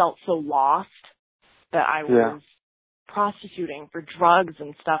felt so lost that I was prostituting for drugs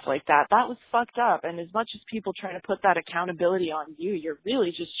and stuff like that. That was fucked up. And as much as people try to put that accountability on you, you're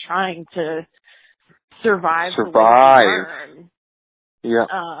really just trying to survive. The way you learn. Yeah.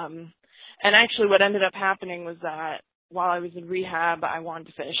 And actually what ended up happening was that while I was in rehab, I wanted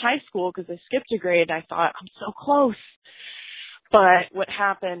to finish high school because I skipped a grade. I thought, I'm so close. But what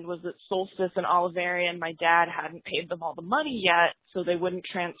happened was that Solstice and Olivarian, my dad hadn't paid them all the money yet, so they wouldn't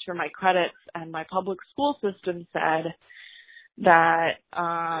transfer my credits, and my public school system said that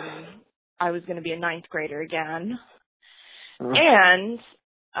I was going to be a ninth grader again. And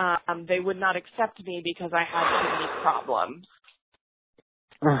they would not accept me because I had too many problems.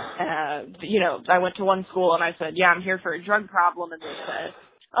 I went to one school and I said, yeah, I'm here for a drug problem. And they said,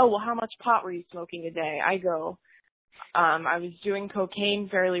 oh, well, how much pot were you smoking a day? I go, I was doing cocaine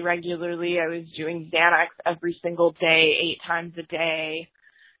fairly regularly. I was doing Xanax every single day, 8 times a day.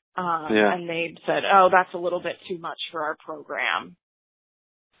 And they said, oh, that's a little bit too much for our program.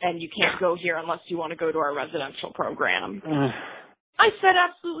 And you can't go here unless you want to go to our residential program. I said,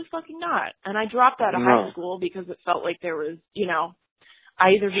 absolutely fucking not. And I dropped out of high school because it felt like there was,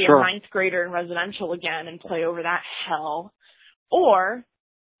 I either be a ninth grader in residential again and play over that hell, or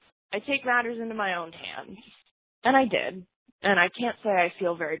I take matters into my own hands. And I did. And I can't say I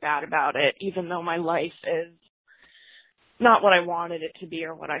feel very bad about it, even though my life is not what I wanted it to be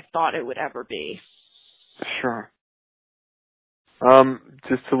or what I thought it would ever be. Sure.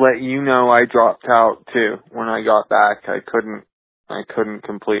 Just to let you know, I dropped out too. When I got back, I couldn't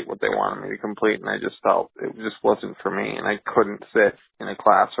complete what they wanted me to complete, and I just felt it just wasn't for me, and I couldn't sit in a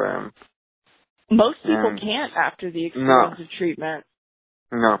classroom. Most people can't after the experience of treatment.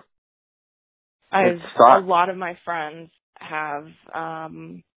 No. A lot of my friends have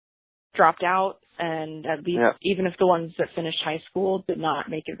dropped out, and at least even if the ones that finished high school did not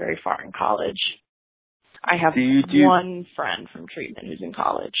make it very far in college. I have one friend from treatment who's in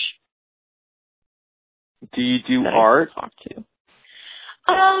college. Do you do art? I talk to.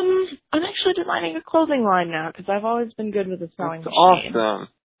 I'm actually designing a clothing line now because I've always been good with a sewing machine. Awesome.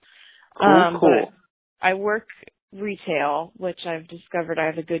 But Cool. I work retail, which I've discovered I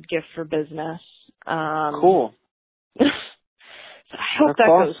have a good gift for business. Cool. So I hope that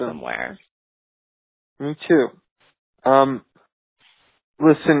goes somewhere. Me too.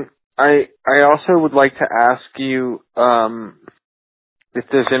 Listen, I also would like to ask you if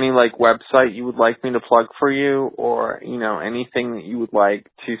there's any website you would like me to plug for you, or anything that you would like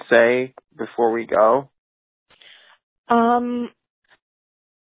to say before we go. I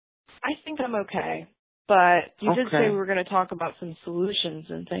think I'm okay. But you did say we were going to talk about some solutions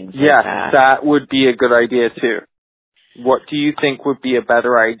and things like that. Yes, that would be a good idea too. What do you think would be a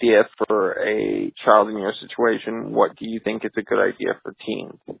better idea for a child in your situation? What do you think is a good idea for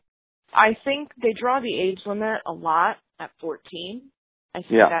teens? I think they draw the age limit a lot at 14. I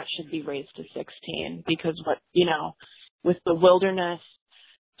think that should be raised to 16 because with the wilderness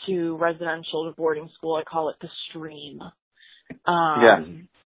to residential to boarding school, I call it the stream.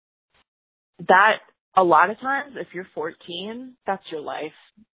 That a lot of times, if you're 14, that's your life.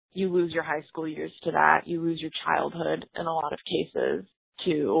 You lose your high school years to that. You lose your childhood in a lot of cases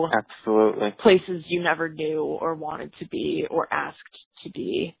to places you never knew or wanted to be or asked to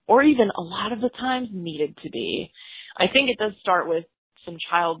be, or even a lot of the times needed to be. I think it does start with some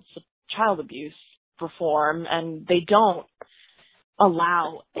child abuse reform, and they don't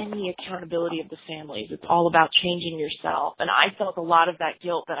allow any accountability of the families. It's all about changing yourself. And I felt a lot of that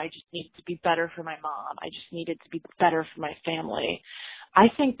guilt that I just needed to be better for my mom. I just needed to be better for my family. I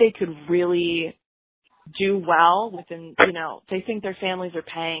think they could really do well within, they think their families are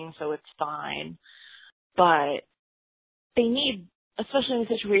paying, so it's fine. But they need, especially in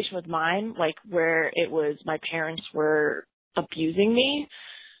a situation with mine, where it was my parents were abusing me,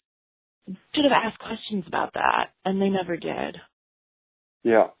 should have asked questions about that, and they never did.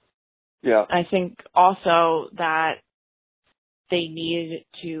 Yeah. I think also that they need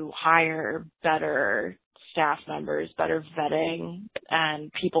to hire better staff members, better vetting,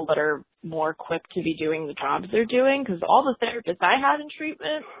 and people that are more equipped to be doing the jobs they're doing. Because all the therapists I had in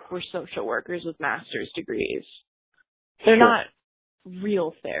treatment were social workers with master's degrees. They're not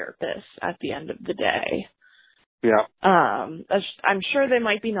real therapists at the end of the day. Yeah. I'm sure they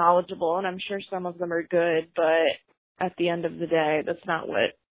might be knowledgeable, and I'm sure some of them are good, but at the end of the day, that's not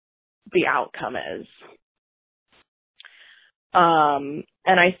what the outcome is.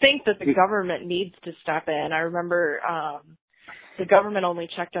 And I think that the government needs to step in. I remember the government only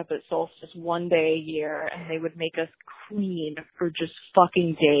checked up at Solstice one day a year, and they would make us clean for just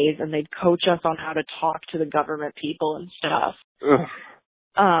fucking days, and they'd coach us on how to talk to the government people and stuff. Ugh.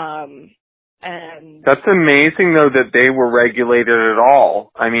 And that's amazing, though, that they were regulated at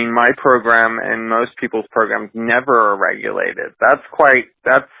all. I mean, my program and most people's programs never are regulated. That's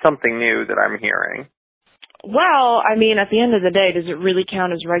something new that I'm hearing. Well, I mean, at the end of the day, does it really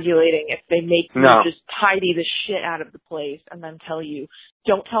count as regulating if they make you just tidy the shit out of the place and then tell you,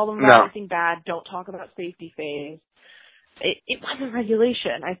 don't tell them about anything bad, don't talk about safety phase? It wasn't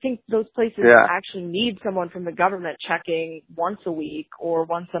regulation. I think those places actually need someone from the government checking once a week or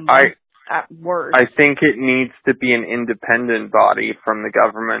once a month at worst. I think it needs to be an independent body from the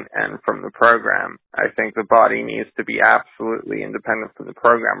government and from the program. I think the body needs to be absolutely independent from the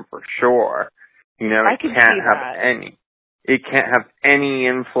program for sure. You know, it can't have any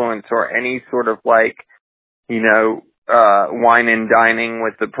influence or any sort of wine and dining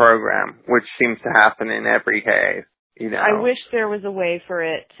with the program, which seems to happen in every case. You know, I wish there was a way for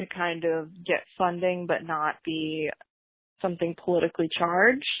it to kind of get funding but not be something politically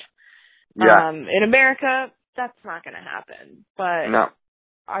charged. Yeah. In America, that's not going to happen. But no.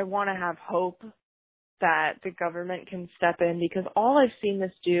 I want to have hope that the government can step in, because all I've seen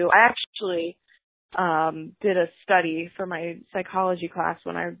this do, I actually did a study for my psychology class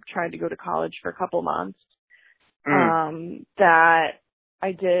when I tried to go to college for a couple months, that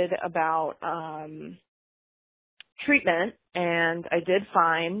I did about treatment, and I did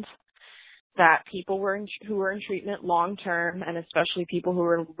find that people who were in treatment long term, and especially people who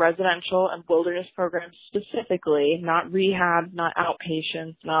were in residential and wilderness programs specifically, not rehab, not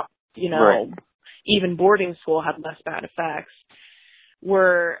outpatients, not, even boarding school had less bad effects,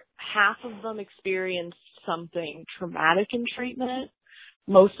 were half of them experienced something traumatic in treatment.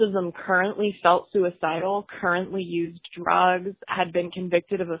 Most of them currently felt suicidal, currently used drugs, had been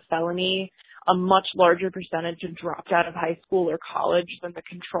convicted of a felony. A much larger percentage had dropped out of high school or college than the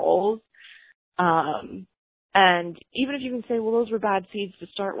controls. And even if you can say, well, those were bad seeds to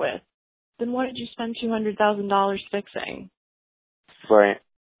start with, then what did you spend $200,000 fixing? Right.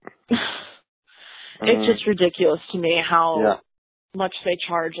 It's just ridiculous to me how much they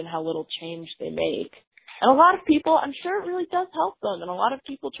charge and how little change they make. And a lot of people, I'm sure it really does help them. And a lot of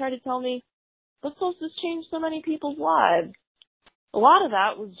people try to tell me, what's supposed to change so many people's lives? A lot of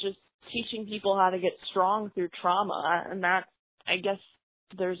that was just teaching people how to get strong through trauma. And that, I guess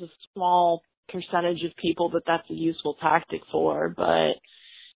there's a small percentage of people that that's a useful tactic for, but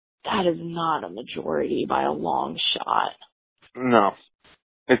that is not a majority by a long shot. No.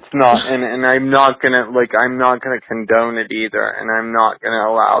 It's not, and I'm not gonna condone it either, and I'm not gonna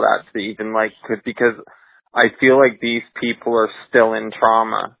allow that to even because I feel like these people are still in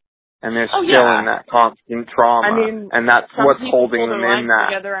trauma, and they're still in that constant trauma. I mean, and that's what's holding them in that.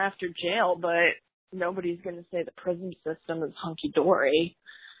 Together after jail, but nobody's gonna say the prison system is hunky dory.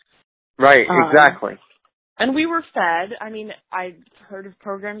 Right, exactly. And we were fed. I mean, I've heard of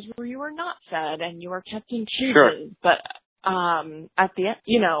programs where you were not fed and you were kept in cages, sure. But at the end,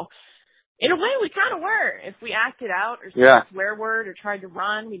 in a way we kind of were. If we acted out or said a swear word or tried to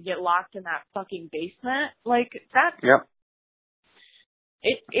run, we'd get locked in that fucking basement. Yep.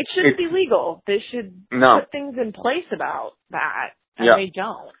 It shouldn't be legal. They should put things in place about that, and they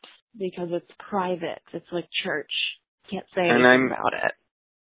don't, because it's private. It's like church. Can't say anything about it.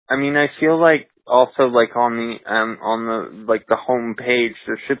 I mean, I feel like also on the home page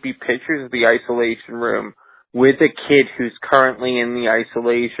there should be pictures of the isolation room with a kid who's currently in the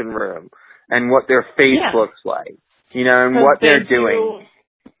isolation room and what their face looks like, and what they're doing.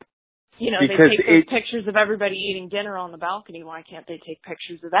 They take those pictures of everybody eating dinner on the balcony. Why can't they take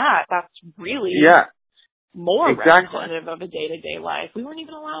pictures of that? That's really more representative of a day-to-day life. We weren't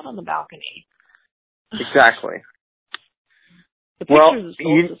even allowed on the balcony. Exactly. The pictures of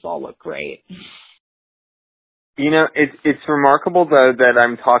Solstice all look great. It's remarkable, though, that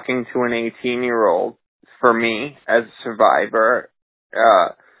I'm talking to an 18-year-old, for me, as a survivor,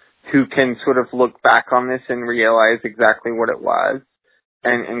 who can sort of look back on this and realize exactly what it was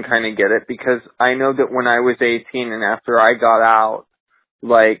and kind of get it. Because I know that when I was 18 and after I got out,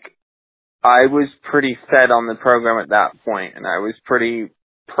 I was pretty fed on the program at that point, and I was pretty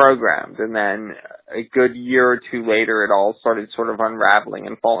programmed. And then a good year or two later, it all started sort of unraveling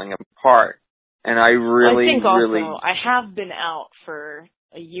and falling apart. And I think also, I have been out for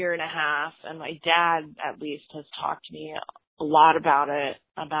a year and a half, and my dad at least has talked to me a lot about it,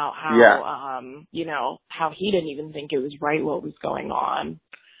 about how, you know, how he didn't even think it was right what was going on.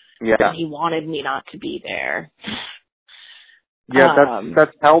 Yeah. And he wanted me not to be there. Yeah,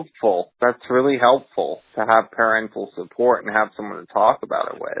 that's helpful. That's really helpful to have parental support and have someone to talk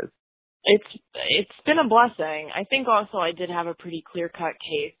about it with. It's been a blessing. I think also I did have a pretty clear-cut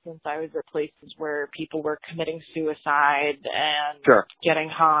case since I was at places where people were committing suicide and getting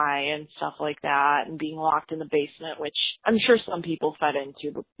high and stuff like that and being locked in the basement, which I'm sure some people fed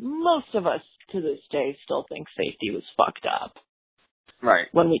into, but most of us to this day still think safety was fucked up. Right.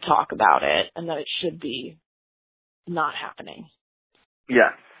 When we talk about it, and that it should be not happening.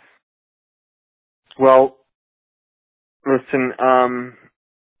 Yes. Well, listen,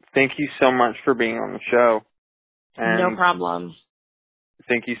 thank you so much for being on the show. And no problem.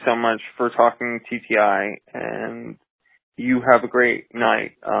 Thank you so much for talking TTI, and you have a great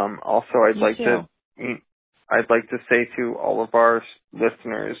night. Also, I'd like to say to all of our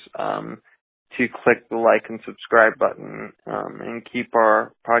listeners to click the like and subscribe button and keep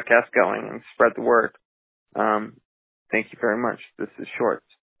our podcast going and spread the word. Thank you very much. This is Shorts.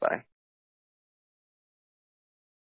 Bye.